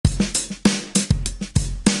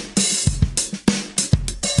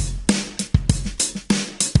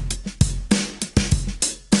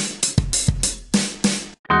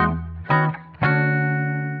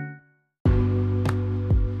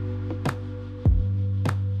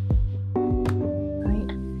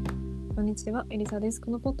ちは、エリサです。こ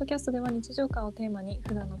のポッドキャストでは日常感をテーマに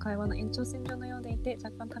普段の会話の延長線上のようでいて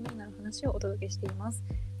若干ためになる話をお届けしています。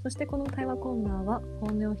そしてこの対話コーナーは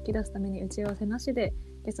本音を引き出すために打ち合わせなしで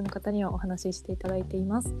ゲストの方にはお話ししていただいてい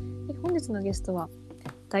ます。本日のゲストは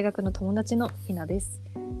大学の友達のひなです。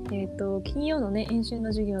金曜のね演習の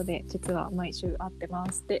授業で実は毎週会って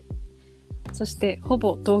ますで、そしてほ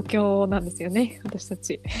ぼ同郷なんですよね、私た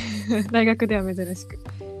ち大学では珍しく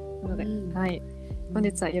なので、はい、本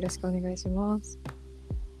日はよろしくお願いします。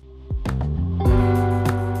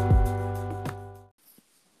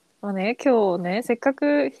まあね、今日ねせっか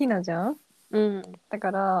くひなじゃん、だ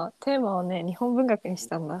からテーマをね日本文学にし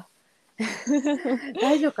たんだ。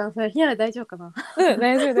大丈夫かな、それひな大丈夫かな。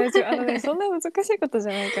大丈夫大丈夫、そんな難しいことじ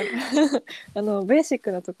ゃないからベーシッ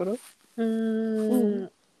クなところ。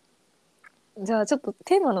じゃあちょっと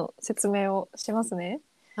テーマの説明をしますね。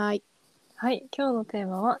はい、今日のテー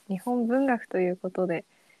マは日本文学ということで、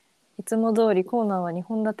いつも通りコーナーは2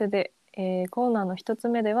本立てで、コーナーの1つ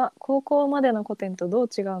目では高校までの古典とどう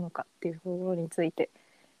違うのかっていうところについて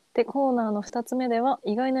で、コーナーの2つ目では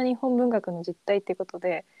意外な日本文学の実態っていうこと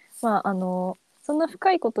で、そんな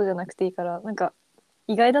深いことじゃなくていいからなんか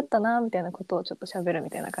意外だったなみたいなことをちょっと喋るみ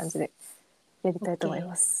たいな感じでやりたいと思い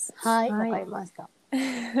ます。はい、わかりました。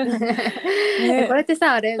ね、これって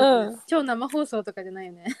さ、あれ、超生放送とかじゃない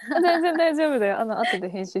よね。全然大丈夫だよ。後で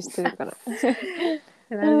編集してるから。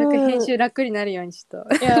なるべく編集楽になるようにちょっ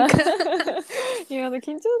と。いや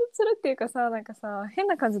緊張するっていうかさ、なんかさ変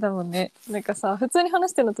な感じだもんね。なんかさ普通に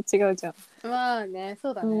話してるのと違うじゃん。まあね、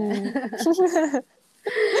そうだね。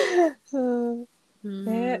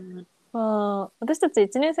私たち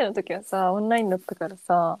1年生の時はさオンラインだったから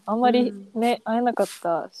さあんまりね、会えなかっ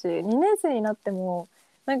たし、2年生になっても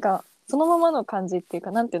なんかそのままの感じっていう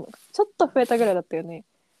か、なんていうの、ちょっと増えたぐらいだったよね。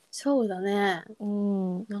そうだね。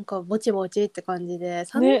なんかぼちぼちって感じで、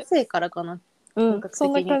3年生からかな。そ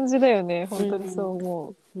んな感じだよね。本当にそう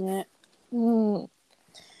思う。ね。本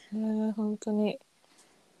当に。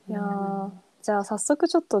いやじゃあ早速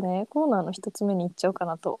ちょっとねコーナーの一つ目に行っちゃおうか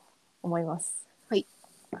なと思います。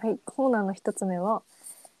はい、コーナーの一つ目は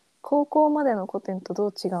高校までの古典とど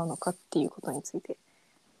う違うのかっていうことについて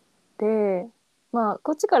で、こ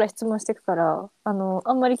っちから質問していくからあん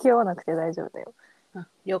まり気負わなくて大丈夫だよ。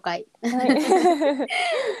了解。はい。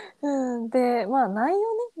で内容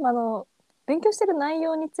ね、勉強してる内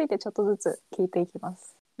容についてちょっとずつ聞いていきま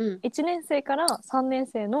す。1年生から3年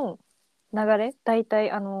生の流れ、大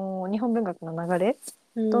体日本文学の流れ、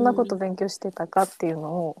どんなこと勉強してたかっていう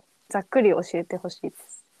のをざっくり教えてほしいで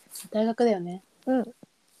す。大学だよね。そう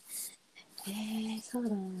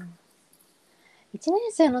だな。1年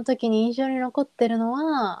生の時に印象に残ってるの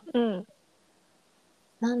は、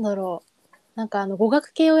なんだろう、なんか語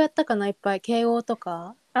学系をやったかな、いっぱい敬語と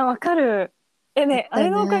か。わかる。あれ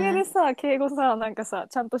のおかげでさ敬語さなんかさ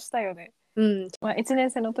ちゃんとしたよね。1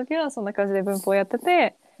年生の時はそんな感じで文法やって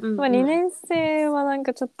て、2年生はなん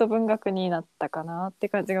かちょっと文学になったかなって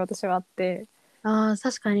感じが私はあって。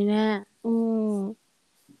確かにね。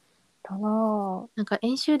かな。なんか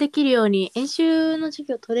演習できるように、演習の授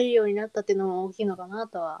業取れるようになったっていうのも大きいのかな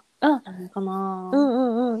とは思うか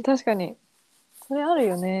な。確かにそれある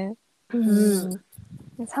よね。3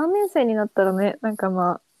年生になったらね、なん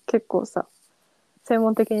か結構さ専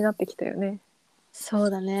門的になってきたよね。そう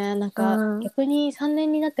だね。なんか、逆に3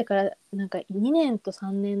年になってからなんか2年と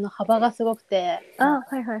3年の幅がすごくて、な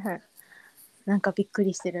んかびっく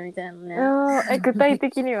りしてるみたいなね。具体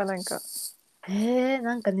的にはなんか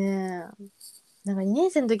なんかね、なんか2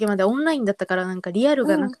年生の時までオンラインだったからなんかリアル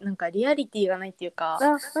がなく、なんかリアリティがないっていうか、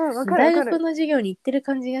大学の授業に行ってる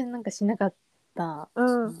感じがなんかしなかった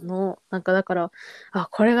の、なんかだから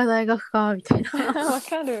これが大学かみたいな。わ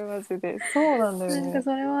かる、マジでそうなんだよね。なんか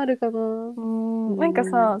それはあるかな。なんか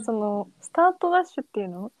さ、そのスタートダッシュっていう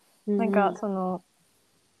の、なんかその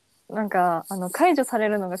なんか解除され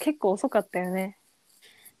るのが結構遅かったよね。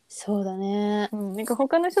そうだね。なんか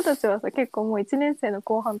他の人たちはさ結構もう1年生の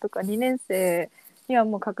後半とか2年生には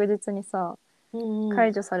もう確実にさ、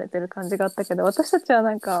解除されてる感じがあったけど、私たちは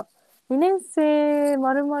なんか2年生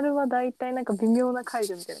丸々は大体なんか微妙な解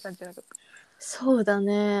除みたいな感じじゃなかった？そうだ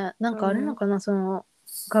ね。なんかあれなのかな、その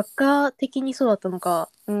学科的にそうだったのか。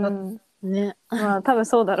ね。多分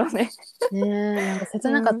そうだろうね。なんか切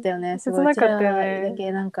なかったよね。すごい切なかったよね。だ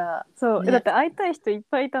けなんか、そう、だって会いたい人いっ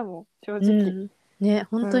ぱいいたもん、正直。ね、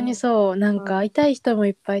本当にそう、なんか会いたい人も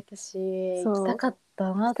いっぱいいたし、行きたかっ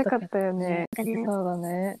たなとか。行きたかったよね。そうだ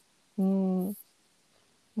ね。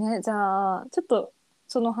ね、じゃあちょっと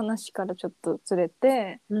その話からちょっとずれ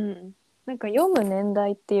て、なんか読む年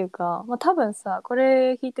代っていうか、多分さこ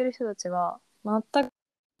れ聞いてる人たちは全く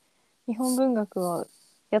日本文学は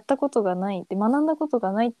やったことがないで学んだこと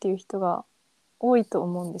がないっていう人が多いと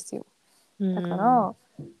思うんですよ。だから、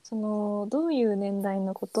そのどういう年代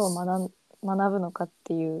のことを学ぶのかっ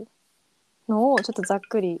ていうのをちょっとざっ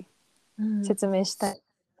くり説明したい。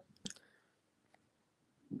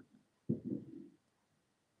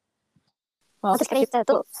私から言っちゃう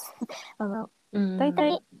と大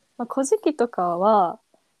体、古事記とかは、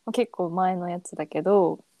結構前のやつだけ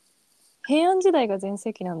ど平安時代が全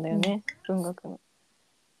盛期なんだよね、文学の。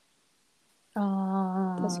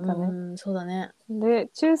確かね、そうだね。で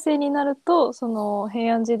中世になるとその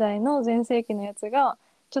平安時代の全盛期のやつが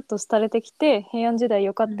ちょっと廃れてきて、平安時代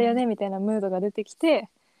良かったよねみたいなムードが出てきて、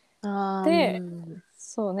で、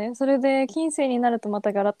そうね、それで近世になるとま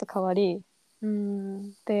たガラッと変わり、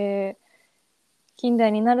で近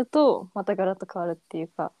代になるとまたガラッと変わるっていう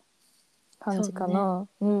か感じかな。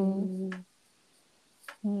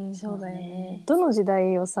そうだよね。どの時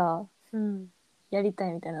代をさ、やりた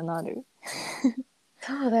いみたいなのある？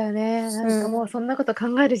そうだよね。なんかもうそんなこと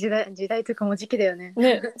考える時代というかもう時期だよね。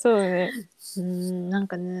ね、そうだね。なん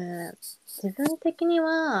かね、自分的に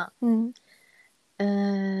は、なんか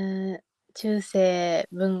ね、中世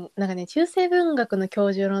文学の教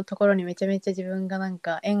授のところにめちゃめちゃ自分がなん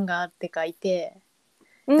か縁があってかいて、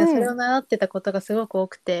それを習ってたことがすごく多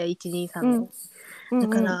くて、123で。だ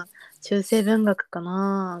から中世文学か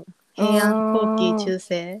な。平安後期中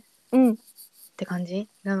世って感じ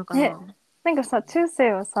なのかな。なんかさ、中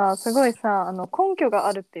世はさ、すごいさ、根拠が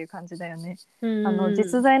あるっていう感じだよね。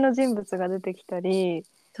実在の人物が出てきたり、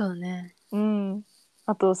そうだね。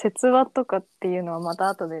あと説話とかっていうのはまた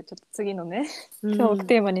後でちょっと次のね、今日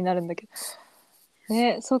テーマになるんだけ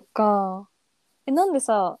ど。そっか。なんで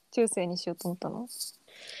さ、中世にしようと思ったの？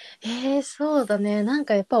そうだね。なん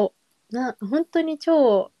かやっぱ本当に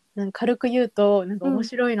超なんか軽く言うとなんか面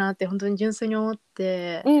白いなって本当に純粋に思っ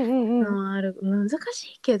て、難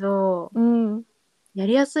しいけど、や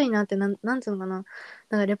りやすいなってなんつうのかな。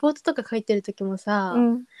なんかレポートとか書いてる時もさ、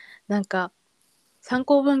なんか参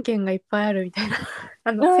考文献がいっぱいあるみたいな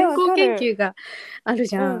先行研究がある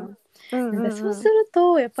じゃん。なんかそうする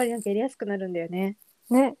とやっぱりなんかやりやすくなるんだよね。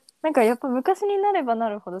ね。なんかやっぱ昔になればな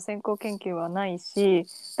るほど先行研究はないし、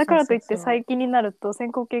だからといって最近になると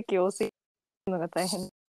先行研究を多すぎるのが大変。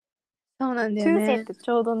そうなんだよね。中世ってち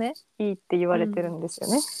ょうどね、いいって言われてるんです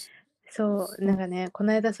よね。そうなんかね、こ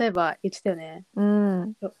の間そういえば言ってたよね。教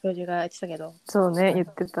授が言ってたけど。そうね、言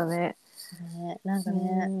ってたね。なんか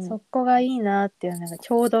ね、そこがいいなっていう、なんか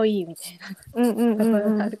ちょうどいいみたいなとこ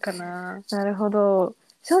ろがあるかな。なるほど。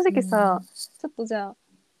正直さ、ちょっとじゃ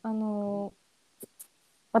あ、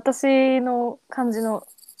私の感じの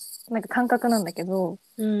なんか感覚なんだけど、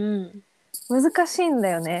難しいんだ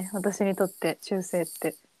よね、私にとって中世っ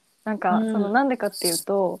て。なんか、なんでかっていう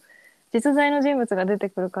と、実在の人物が出て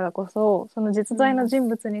くるからこそ、その実在の人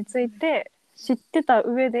物について知ってた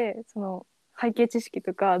上で、その背景知識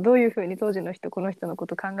とか、どういうふうに当時の人この人のこ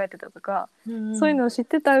と考えてたとか、そういうのを知っ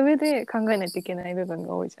てた上で考えないといけない部分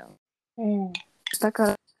が多いじゃん。だか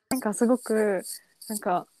らなんかすごくなん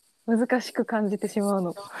か難しく感じてしまう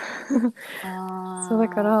の。そう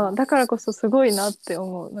だからこそすごいなって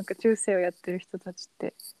思う。なんか中世をやってる人たちっ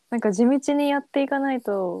てなんか地道にやっていかない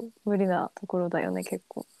と無理なところだよね、結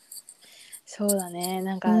構。そうだね。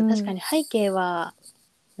なんか確かに背景は、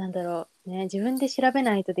なんだろうね、自分で調べ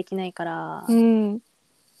ないとできないから。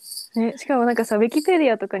しかもなんかさ、ウィキペデ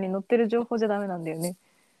ィアとかに載ってる情報じゃダメなんだよね。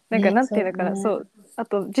なんかなんていうのかな、そう、あ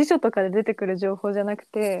と辞書とかで出てくる情報じゃなく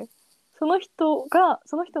て、その人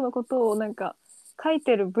のことをなんか書い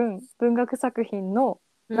てる文学作品の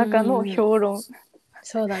中の評論。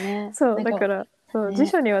そうだね。そうだからそう、辞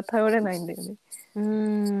書には頼れないんだよね。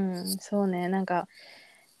そうね。なんか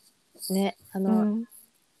ね、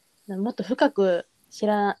もっと深く知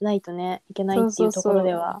らないとねいけないっていうところ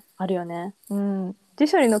ではあるよね。辞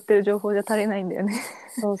書に載ってる情報じゃ足りないんだよね。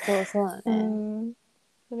そうだね。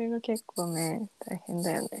それが結構ね大変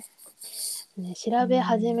だよね。調べ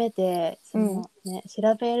始めて、調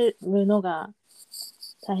べるのが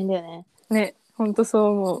大変だよね。ね、ほんとそう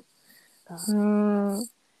思う。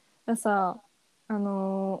さ、ジ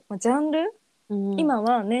ャンル、今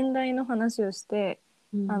は年代の話をして、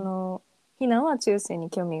ひなは中世に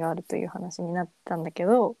興味があるという話になったんだけ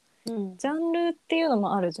ど、ジャンルっていうの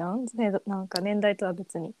もあるじゃん、なんか年代とは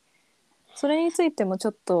別に。それについてもちょ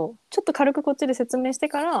っと軽くこっちで説明して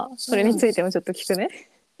からそれについてもちょっと聞くね。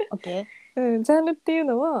OK。ジャンルっていう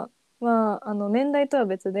のは、年代とは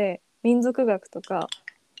別で民族学とか、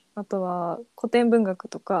あとは古典文学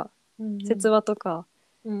とか、説話とか、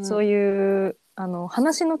そういう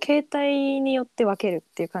話の形態によって分けるっ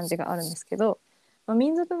ていう感じがあるんですけど、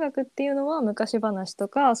民族学っていうのは昔話と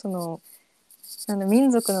か、その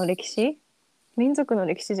民族の歴史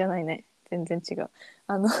じゃないね、全然違う。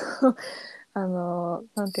あの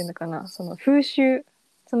なんていうのかな、その風習、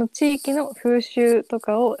その地域の風習と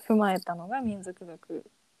かを踏まえたのが民族学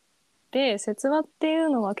で、説話っていう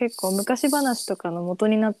のは結構昔話とかの元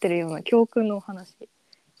になってるような教訓のお話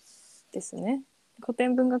ですね。古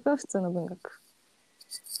典文学は普通の文学、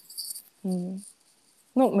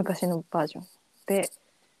の昔のバージョンで、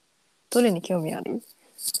どれに興味ある？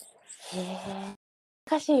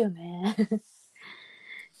難しいよね。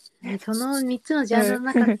その3つのジャンル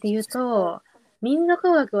の中っていうと、民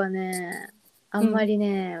族学はね、あんまり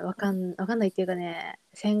ね、わかんないっていうかね、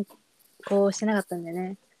専攻してなかったんだよ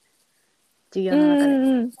ね、授業の中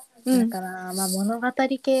で。だからまあ物語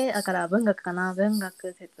系だから文学かな、文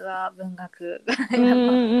学、説話、文学。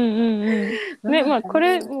ね、まあこ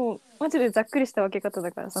れもうマジでざっくりした分け方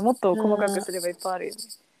だからさ、もっと細かくすればいっぱいあるよね。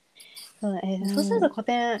そうすると古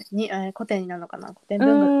典になるのかな、古典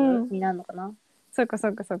文学になるのかな。そっか。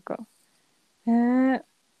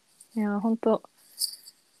いや本当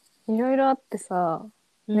いろいろあってさ、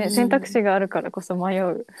ね、選択肢があるからこそ迷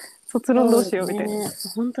う。卒論どうしようみたいな。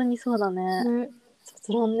本当にそうだね。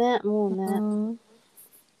卒論ね、もうね。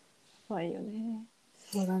怖いよね。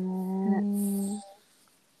そうだね。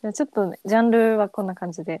じゃあちょっとね、ジャンルはこんな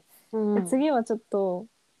感じで。で次はちょっと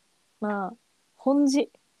まあ本字っ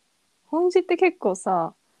て結構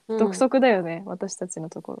さ、独特だよね、私たちの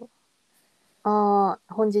ところ。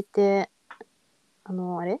本字ってあ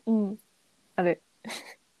れ？あれ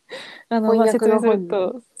翻訳説明するの本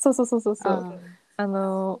と、そ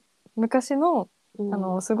う昔の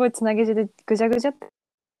すごいつなぎ字でぐじゃぐじゃって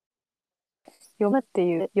読むって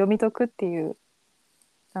いう、読み解くっていう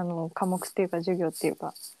科目っていうか授業っていう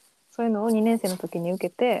か、そういうのを2年生の時に受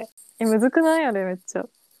けて、むずくない？あれめっちゃ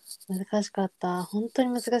難しかった。本当に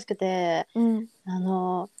難しくて、ち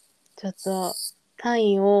ょっと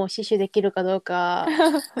単位を死守できるかどうか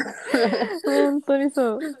本当に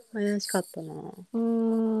そう怪しかったな。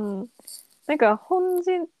なんか本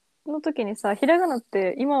字の時にさ、ひらがなっ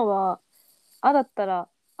て今はあだったら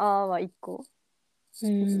あは1個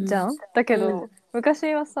じゃん。だけど、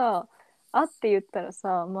昔はさ、あって言ったら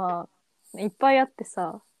さ、まあいっぱいあって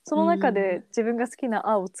さ、その中で自分が好きな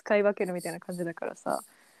あを使い分けるみたいな感じだからさ、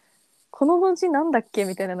この文字なんだっけ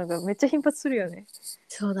みたいなのがめっちゃ頻発するよね。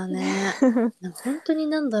そうだね。本当に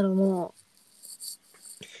も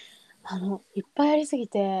ういっぱいありすぎ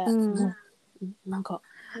て、もうなんか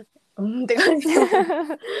って感じだ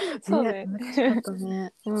そうね。難しかった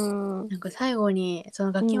ね。なんか最後にそ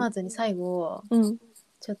の学期末に最後、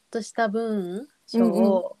ちょっとした文章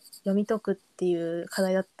を読み解くっていう課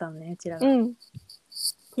題だったのね、うちらが。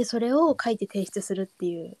でそれを書いて提出するって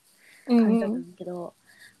いう感じだったんだけど、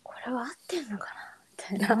これは合ってんのかな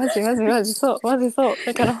みたいな。マジそう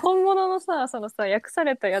だから本物のさ、そのさ訳さ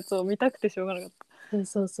れたやつを見たくてしょうがなかった。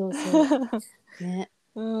そうね。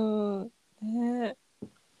ね。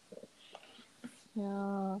いや、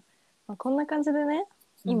まあ、こんな感じでね、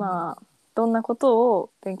今どんなこと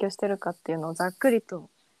を勉強してるかっていうのをざっくりと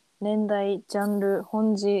年代、ジャンル、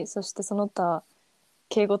本字、そしてその他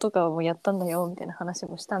敬語とかもやったんだよみたいな話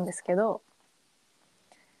もしたんですけど、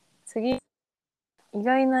次、意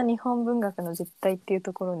外な日本文学の実態っていう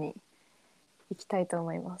ところに行きたいと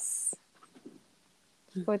思います。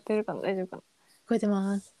聞こえてるかな？大丈夫かな？聞こえて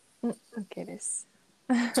ます。OK です。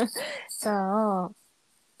じゃあ、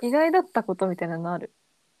意外だったことみたいなのある？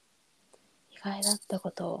意外だった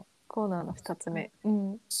こと。コーナーの2つ目。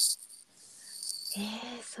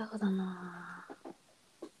そうだな。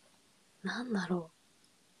なんだろ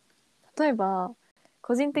う。例えば、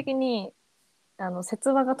個人的に説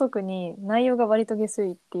話が特に内容が割と下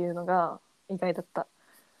水っていうのが意外だった。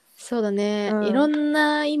そうだね、いろん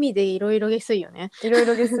な意味でいろいろ下水よね。いろい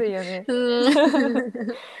ろ下水よね。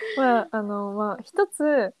まあ一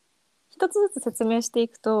つずつ説明してい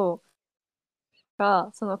くと、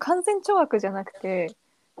その完全懲悪じゃなくて、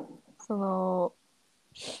その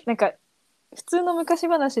なんか普通の昔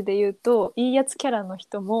話で言うといいやつキャラの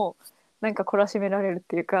人もなんか懲らしめられるっ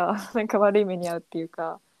ていうか、なんか悪い目に遭うっていう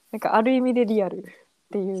か、なんかある意味でリアルっ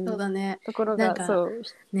ていうそうだね。ところが、そう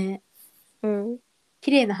ね、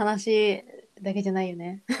綺麗な話だけじゃないよ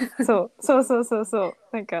ね。そう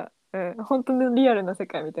なんか、本当のリアルな世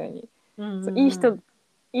界みたいに、い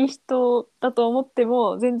い人だと思って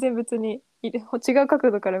も全然別に違う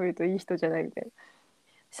角度から見るといい人じゃないみたい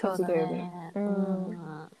な感じだよね。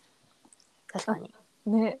確かに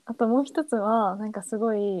ね。あともう一つはなんかす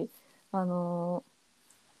ごいなん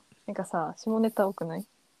かさ、下ネタ多くない？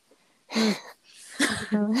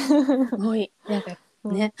多い。なんか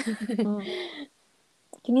ね、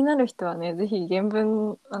気になる人はね、ぜひ原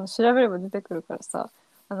文調べれば出てくるからさ、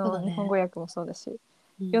そうだね日本語訳もそうだし、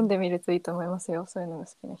読んでみるといいと思いますよ、そういうのが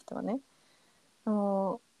好きな人はね。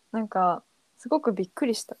なんかすごくびっく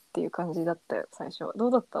りしたっていう感じだったよ、最初。ど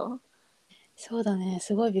うだった？そうだね、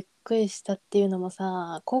すごいびっくりしたっていうのも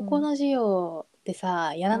さ、高校の授業で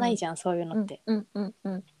さ、やらないじゃん、そういうのって。うんうんう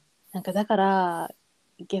んなんかだから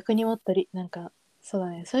逆にもっとなんかそうだ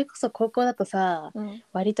ね、それこそ高校だとさ、うん。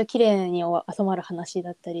割と綺麗に収まる話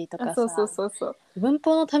だったりとかそうそうさ、そうそう。文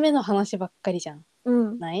法のための話ばっかりじゃん。う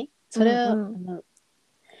んないそれは、うんうん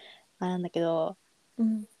あれなんだけど、う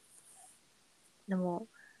んでも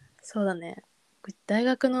そうだね、大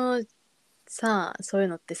学のさ、そういう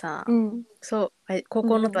のってさ、うん高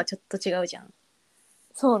校のとはちょっと違うじゃん。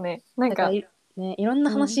そうね、なんか、だからね、いろん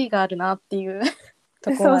な話があるなっていう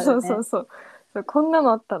ところそうそうそうはあるね。そう、こんな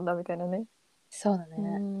のあったんだみたいなね。そうだ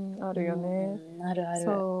ね。あるよね。あるある。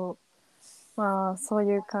そう、まあそう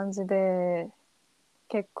いう感じで、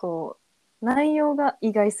結構内容が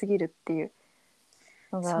意外すぎるっていう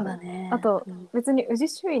のがそうある。だね。あと別に宇治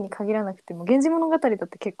周囲に限らなくても、源氏物語だっ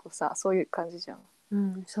て結構さ、そういう感じじゃん。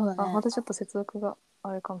そうだね。またちょっと接続が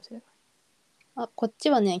あれかもしれない。こっち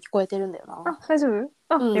はね、聞こえてるんだよな。大丈夫？よ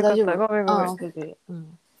かった。大丈夫。ごめんごめん。オッケーオッケー。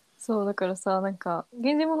そうだからさ、なんか「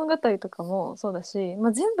源氏物語」とかもそうだし、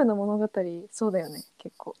全部の物語そうだよね、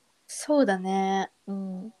結構。そうだね。う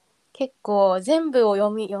ん、結構全部を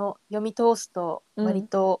読み通すと割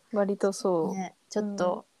と、割とそね、ちょう。っ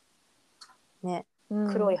とね、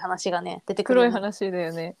黒いうん、話がね、出てくるよね。黒い話だ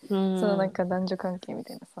よね。そのなんか男女関係み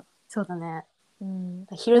たいなさ。そうだね。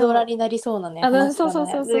昼ドラでも、になりそうなね、話そうそう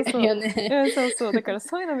がね、出てくるそうそうそう。よね。そうそう。だから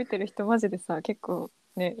そういうの見てる人マジでさ、結構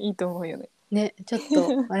ね、いいと思うよね。ね、ちょっ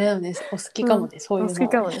と、あれだよね、お好きかもね、そうおいうの。好き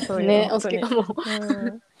かもね、そういうの、ね、お本当に。好きかも。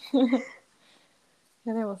い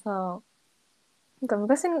やでもさ、なんか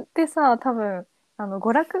昔ってさ、多分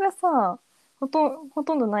娯楽がさ、ほ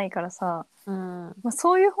とんどないからさ、うん。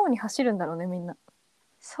そういう方に走るんだろうね、みんな。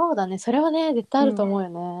そうだね、それはね、絶対あると思うよ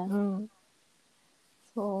ね。うん、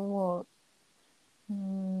そう思う。う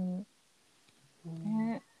ん、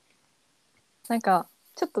ね、なんか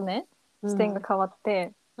ちょっとね、視点が変わっ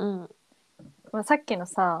て、うん。さっきの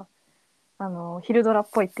さ、昼ドラっ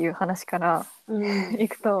ぽいっていう話からうん。い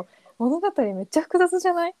くと、物語めっちゃ複雑じ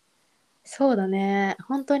ゃない？そうだね。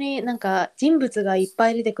本当になんか人物がいっぱ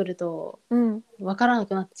い出てくるとうん分からな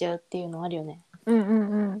くなっちゃうっていうのあるよね。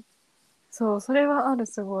そう、それはある、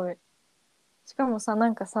すごい。しかもさ、な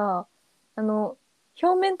んかさ、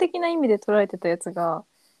表面的な意味で捉えてたやつが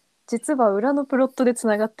実は裏のプロットでつ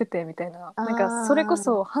ながっててみたいな、なんかそれこあ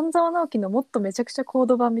そ半沢直樹のもっとめちゃくちゃ高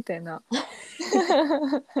度版みたいな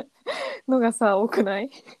のがさ、多くない？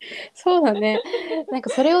そうだね。なんか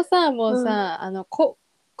それをさ、もううんさ、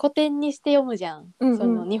古典にして読むじゃん。そ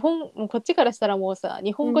の日本、もうこっちからしたらもうさ、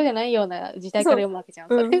日本語じゃないような時代からそう、読むわけじゃん。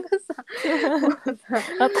それがさ、もう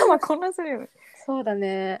さ、頭混乱するよね。そうだ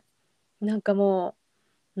ね。なんかも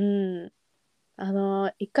う、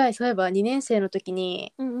一回そういえば2年生の時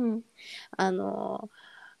に、うんうんあの、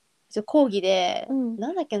講義で、うん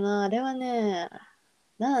なんだっけな、あれはね、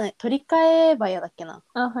取り替え早だっけな。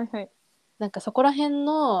はいはい。なんかそこら辺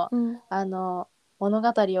の、うんあの、物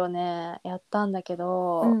語をね、やったんだけ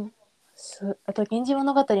ど、うんあと、源氏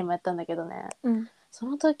物語もやったんだけどね、うんそ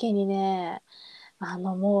の時にね、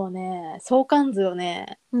もうね、相関図を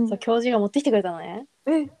ね、うん教授が持ってきてくれたのね。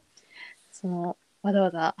えわざ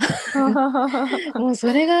わざ。ははははは。もう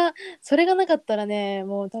それがなかったらね、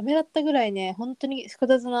もうダメだったぐらいね、本当に複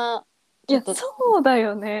雑な、いや、ちょっとそうだ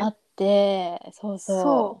よね。あって、そう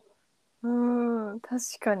そそう。確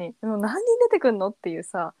かに。でも何人出てくんのっていう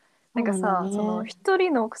さ、う。そうなんだよなんかさ、そのね。一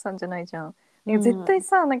人の奥さんじゃないじゃん。なんか絶うん。対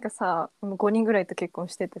さ、なんかさ、5人ぐらいと結婚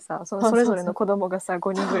しててさ、そうそれそうそう。ぞれの子供がさ、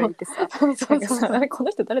5人ぐらいいてさ、そうそなんかさ、うそうそう。あれ、こ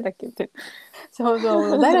の人誰だっけって。そう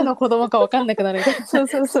そう。誰の子供かわかんなくなるみたいな。そう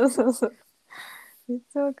そうそうそうそう。めっ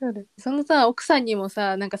ちゃわかる。そのさ、奥さんにも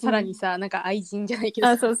さ、なんかうん。さらにさ、なんか愛人じゃないけど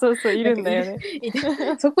さ、そうそうそう、いなんかるんだよね。いて、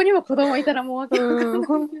そこにも子供いたらもうわけわかんない。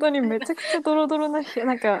本当にめちゃくちゃドロドロな、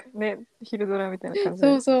なんかね、昼ドラみたいな感じで。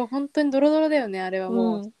そうそう、本当にドロドロだよね、あれは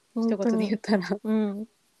もう、一言で本当に。言ったら。うん。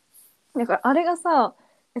だからあれがさ、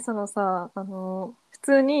そのさ、普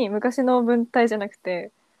通に昔の文体じゃなく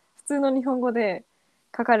て、普通の日本語で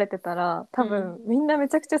書かれてたら、多分みんなめ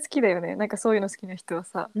ちゃくちゃ好きだよね。なんかそういうの好きな人は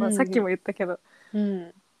さ、さっきも言ったけど。う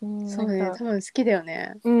ん。そうね、なんか、多分好きだよ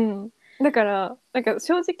ね。うん。だから、なんか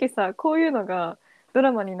正直さ、こういうのがド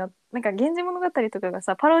ラマになんか「源氏物語」とかが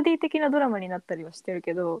さ、パロディ的なドラマになったりはしてる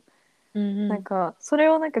けど、なんかそれ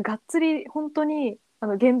をなんかがっつり本当に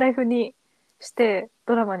現代風にして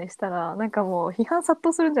ドラマにしたら、なんかもう批判殺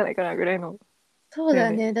到するんじゃないかなぐらいの。そう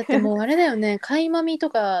だね。だってもうあれだよね。買いまみと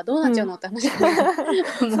かどうなっちゃうのって話だよね。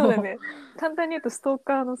そうもだよね。簡単に言うとストー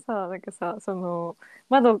カーのさ、なんかさ、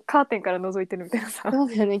窓カーテンから覗いてるみたいなさ。そう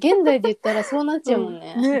だよね。現代で言ったらそうなっちゃうもん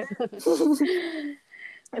ね。ね。で、本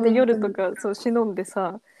当に。夜とかそう忍んで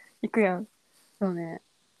さ、行くやん。そうね。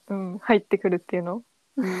入ってくるっていうの。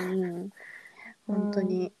うんうん。うん。本当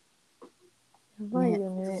にやばいね。よ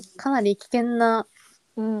ね。かなり危険な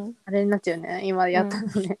うん。あれになっちゃうね。今やったの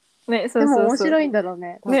ね。ね、そでうそうそう。も面白いんだろう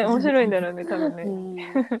ね。多ね、分。面白いんだろうね、多分うね。ん。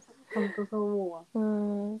本当そう思うわ。う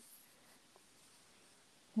ん。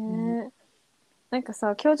ね。ね、なんか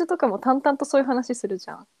さ、教授とかも淡々とそういう話する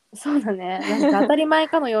じゃん。そうだね。なんか当たり前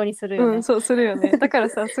かのようにするようん、ね。そうするよね。だから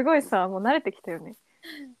さ、すごいさ、もう慣れてきたよね。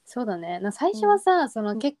そうだね。最うん。初はさ、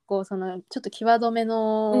うん、結構ちょっと際どめうんう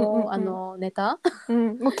のんうん。ネタう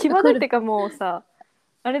ん、もう際どが来る。いってかもうさ、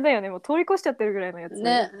あれだよね、もう通り越しちゃってるぐらいのやつ。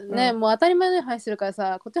ね、ね、うん。もう当たり前のように話するから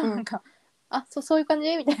さ、こっちもうん。なんか、あ、そういう感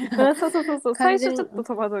じみたいな うん、そうそうそうそう。最初ちょ感じに。っ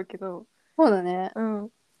と戸惑うけど、そうだね。う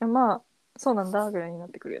ん。まあ、そうなんだぐらいになっ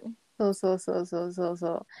てくるよね。そうそうそうそうそう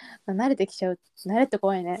そう。慣れてきちゃう。慣れって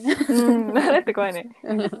怖いね。うん、慣れって怖いね。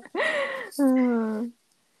うん。う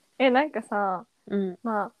ん。なんかさ、うん。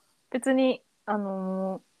まあ、別に、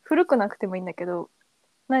古くなくてもいいんだけど、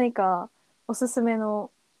何かおすすめ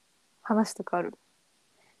の話とかある？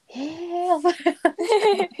へえ、それ話か。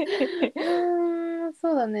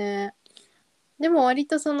そうだね。でも割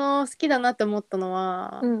と好きだなって思ったの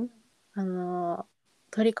は、うん。あの、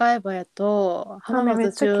鳥飼早とあ、ね、めっ浜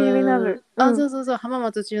松ちゃ気になる。うあ、ん。そうそうそう、浜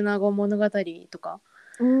松中納言物語とか、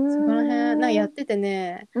うーそこら辺、なんかやん。ってて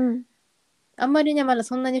ね、うん。あんまりね、まだ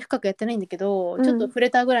そんなに深くやってないんだけど、ちょっとうん。触れ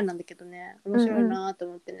たぐらいなんだけどね、面うんうん。白いなと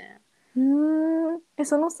思ってね。うーん。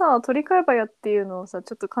そのさ、鳥飼早っていうのをさ、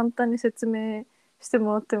ちょっと簡単に説明して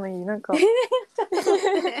もらってもいい？なんか。ちょっと待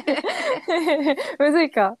って。むず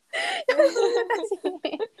いか。難し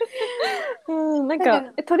い。うん、なんか、な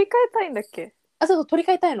んか、取り替えたいんだっけ？あ、そうそう、取り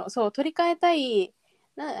替えたいの。そう、取り替えたい。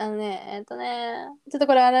ちょっと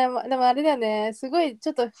これあれ、でもあれだよね。すごい、ち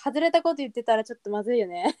ょっと外れたこと言ってたらちょっとまずいよ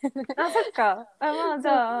ね。あ、そっか。あ、まあ、じそ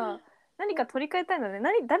う。ゃあ、何か取り替えたいのね。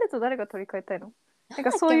誰と誰が取り替えたいの？なんかな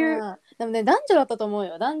んだっそういう、けな。でもね、男女だったと思う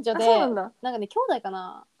よ。男女あ、そうなで、んだ。なんかね、兄弟か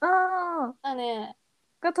な。ああ、あね、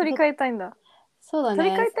が取り替えたいんだ。そうだね。取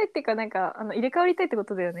り替えたいっていうか、なんか、入れ替わりたいってこ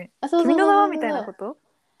とだよね。あ、そうそうそう君の名はみたいそうそう。なこと？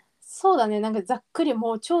そうだね。なんかざっくり、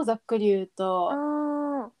もう超ざっくり言うあと、あ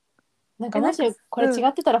なんかもしなんか、これうん。違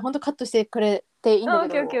ってたら本当カットしてくれていいんだオッ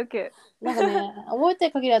ケーオッケーけど、オッケなんかね、覚えて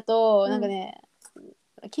る限りだと、ー。うん。なんかね、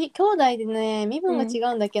兄弟でね、身分が違う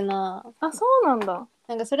ん。うんだっけな。あ、そうなんだ。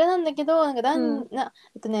なんかそれなんだけど、なんかうん。うん。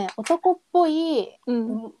男っぽい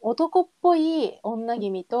女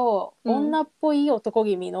君と、うん。女っぽい男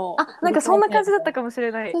君のあ、なんかそん取り替えな感じだったかたいみたいな。もし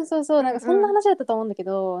れない。そうそうそう、なんかそんなうんうん。話だったと思うんだけ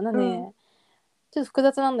ど、うん。ちょっと複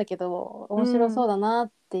雑なんだけど、面白うん。そうだな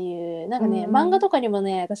っていう、なんうかね、んうん。漫画とかにも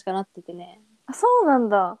ね、確かなっててね、あ、そうなん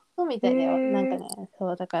だ。そうみへたいだよ。なんかえ。ね、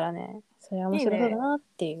そうだからね、それは面いいね。白そうだなっ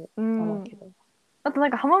ていううん。思うけど。あとな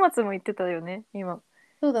んか浜松も言ってたよね、今。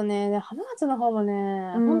そうだね。で浜松の方もね、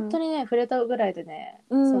本当うん。にね、触れたぐらいでね、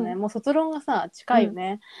うそうね、ん。もう卒論がさ、近うん。いよ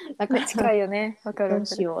ね。だかね、近ら いよね。わかるどわか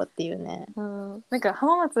る。うしようっていうね。うん。なんか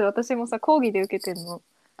浜松私もさ、講義で受けてんの。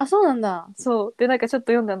あ、そうなんだ。そう。で、なんかちょっと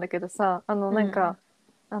読んだんだけどさ、うん。な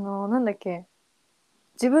んだっけ。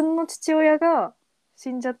自分の父親が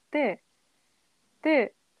死んじゃって、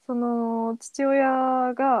で、その父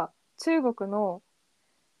親が中国の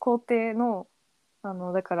皇帝の、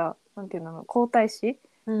だから、なんていうの、皇太子に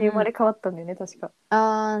生まうんうん。れ変わったんだよね、確か。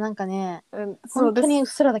なんかね、うん、そうです。本当にうっ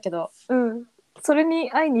すらだけど。うん。それに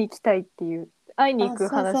会いに行きたいっていう、会いに行あ、くそう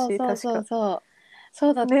そう話、そう確か。そうそう。そ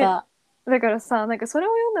うだっね。た。だからさ、なんかそれ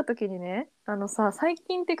を読んだ時にね、最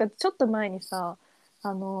近っていうか、ちょっと前にさ、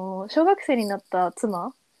小学生になった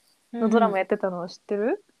妻のドラマうんうん。やってたのを知って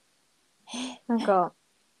る？なんか、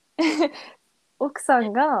奥さ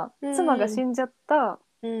んが、妻がうんうん。死んじゃった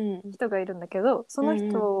うん人がいるんだけど、そのうんうん。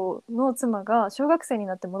人の妻が小学生に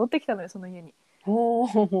なって戻ってきたのよ、その家に。お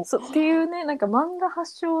お。そうっていうね、なんか漫画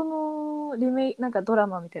発祥のなんかドラ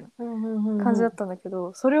マみたいなうんうんうんうん。感じだったんだけ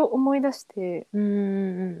ど、それを思い出して、うんう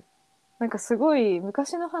んなんかすごい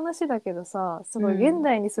昔の話だけどさ、すうん。ごい現うん。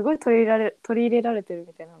代にすごい取り入れられてる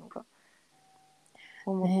みたいなのが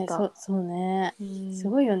思っね、た。そうね。うん。す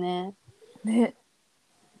ごいよね。ね。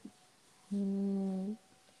うん。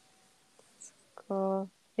か。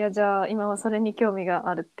いや、じゃあ今はそれに興味が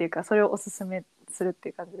あるっていうか、それをおすすめするって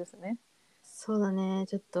いう感じですね。そうだね。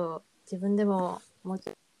ちょっと自分でももうち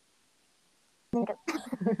ょっうん。と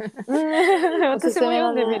おすす私も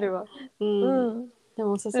読んでみめだね。るわ。うん。うん。で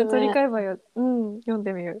もおすすで取りめ。替えばよ。うん。読ん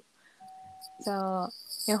でみる。じゃあ、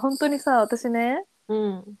いや本当にさ、私ね、う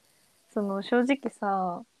んその正直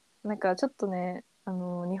さ、なんかちょっとね、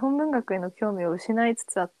日本文学への興味を失いつ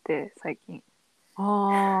つあって最近。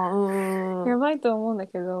ああうんやばいと思うんだ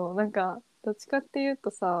けど、なんかどっちかっていう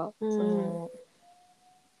とさ、そうんの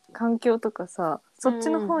環境とかさ、そっち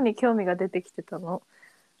の方うんに興味が出てきてたの。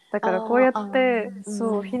だあからこうやっあて、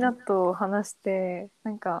そう、うんひなと話して、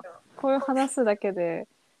なんかこういう話すだけで、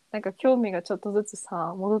なんか興味がちょっとずつ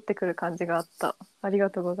さ、戻ってくる感じがあった。ありが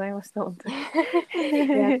とうございました、本当に。い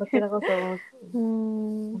やこちらこそうー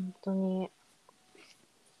ん。本当に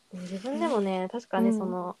自分でもね確かね、う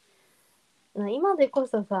ん今でこ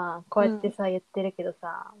そさこうやってうんさ言ってるけど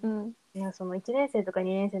さ、うんいやその1年生とか2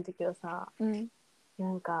年生の時はさうん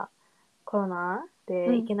なんかコロナうん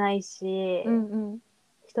で行けないし、うん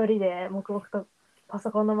一人で黙々とパ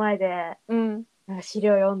ソコンの前でうんなんか資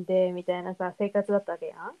料読んでみたいなさ生活だったわけ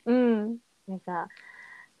やん。うんなんか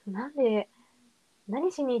なんで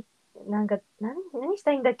何しに何し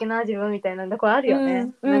たいんだっけな自分みたいなとこあるうよね。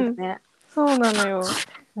んうん。なんかねそうなのよ。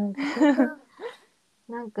なんかそんな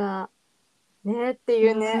なんかねって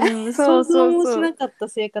いうね うん、そ想うそう像もしそう。なかった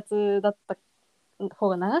生活だった方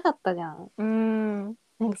が長かったじゃん。うん、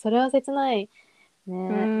なんかそれは切ないうね。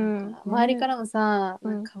なんん、か周りかね、らもさ、う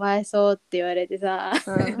ん、なんかかわいそうって言われてさ、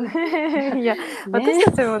うん。いや、私ね。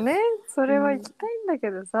たちもね、それは行うん、きたいんだ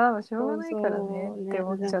けどさ、しょうそうがないからねっそうね、て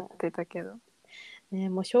思っちゃっでもてたけど。ね、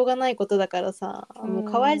もうしょうがないことだからさ、うもう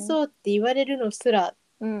かわいん、そうって言われるのすら、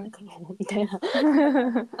うん。なんかもうみたいな。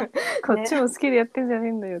こっちもね。好きでやってんじゃね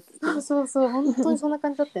えんだよっつってそうね。そうそう、本当にそんな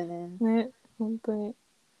感じだったよね。ね、本当に。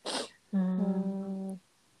ううん。ん。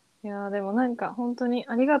いやでもなんか本当に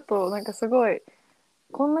ありがとう。なんかすごい、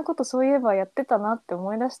こんなことそういえばやってたなって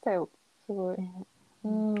思い出したよ。すごい。ね、う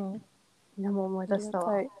ん。あみんなも思い出した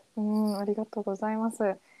わ。りがたい。うん、ありがとうございます。じ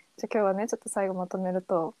ゃあ今日はね、ちょっと最後まとめる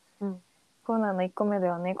と、うん。コーナーの1個目で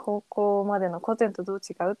はね、高校までの古典とどう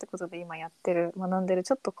違うってことで今やってる、学んでる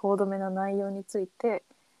ちょっと高度めな内容について、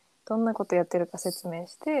どんなことやってるか説明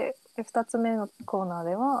して、で、2つ目のコーナー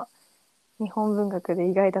では、日本文学で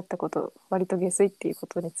意外だったこと、割と下水っていうこ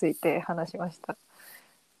とについて話しました。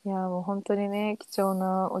いやもう本当にね、貴重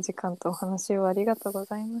なお時間とお話をありがとうご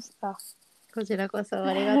ざいました。こちらこそ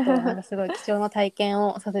ありがとう。なんかすごい貴重な体験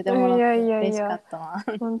をさせていもらってやいやい嬉しかや、ったわ。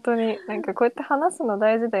本当になんかこうやって話すの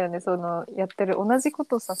大事だよね。そのやってる同じこ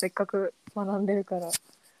とさ、せっかく学んでるから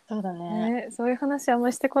そうだね。ね。そういう話あんま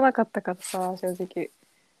りしてこなかったからさ、正直。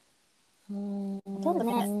うーほとんど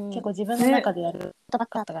ね、結構ん、自分のね、中でやることばっ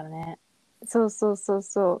かだったからね。そうそうそう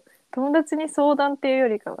そう。友達に相談っていうよ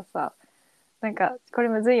りかはさ、なんかこれ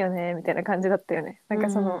むずいよねみたいな感じだったよね。なん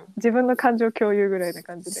かそのうん。自分の感情共有ぐらいな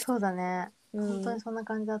感じで。そうだね。本当にうん、そんな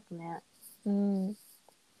感じだったね。うん。だ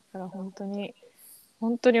から本当に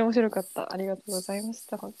本当に面白かった。ありがとうございまし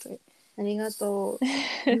た。本当に。ありがと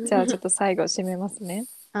う。じゃあちょっと最後締めますね。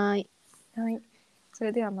はい。はい。そ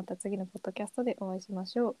れではまた次のポッドキャストでお会いしま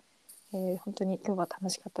しょう。本当に今日は楽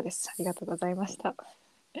しかったです。ありがとうございました。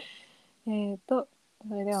そ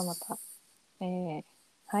れではまた、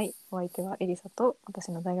はい、お相手はエリサと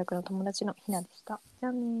私の大学の友達のひなでした。じゃ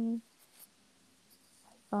あね。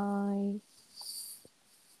バイ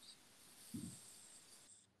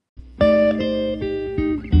バイ。